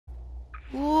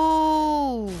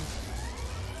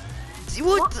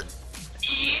What? The?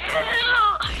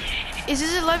 Yeah. Is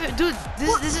this a live? Dude,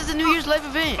 this is the New Year's live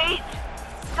event.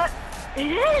 It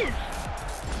is.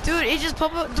 Dude, it just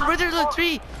popped up. Right there, look,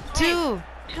 3, 2,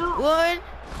 1.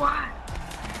 What?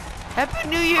 Happy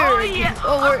New Year! Oh yeah.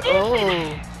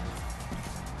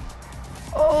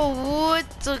 Oh, what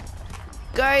the?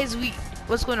 Guys,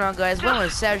 what's going on, guys? Welcome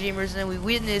to Savage Gamers, and we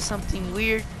witnessed something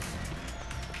weird.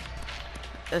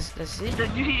 That's it. The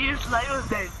New Year's live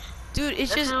event. Dude,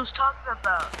 it's That's just what I was talking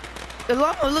about. a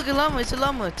llama. Look, a llama. It's a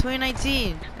llama.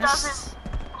 2019.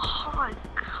 Oh my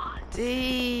god.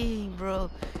 Dang, bro.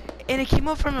 And it came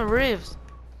up from the rift.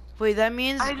 Wait, that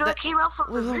means I know it came out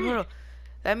from the rift. Hold on.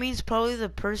 That means probably the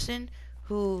person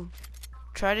who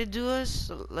tried to do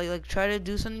us, like try to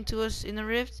do something to us in the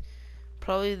rift,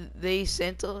 probably they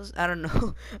sent us. I don't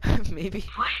know. Maybe.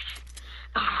 What?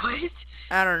 What?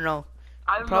 I don't know.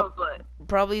 I don't know, but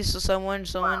probably someone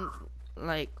wow.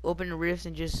 like opened the rift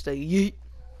and just like yeet.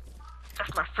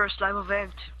 That's my first live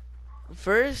event.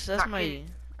 First, that's Not my.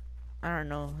 kidding. I don't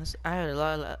know. I had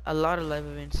a lot of live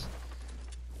events.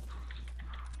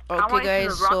 Okay,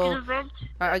 guys. So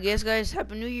I guess, guys,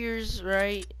 Happy New Year's,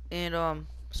 right? And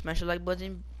smash the like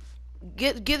button.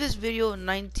 Give this video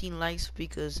 19 likes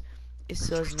because it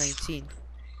says 19.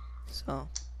 So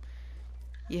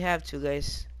you have to,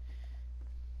 guys.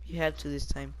 You have to this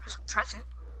time. Present.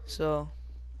 So,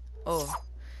 oh,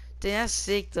 dang, that's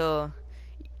sick though.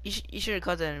 You should have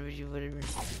caught that in the video, whatever.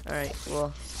 All right,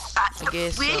 well, I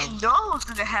guess we didn't know what was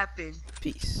gonna happen.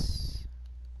 Peace.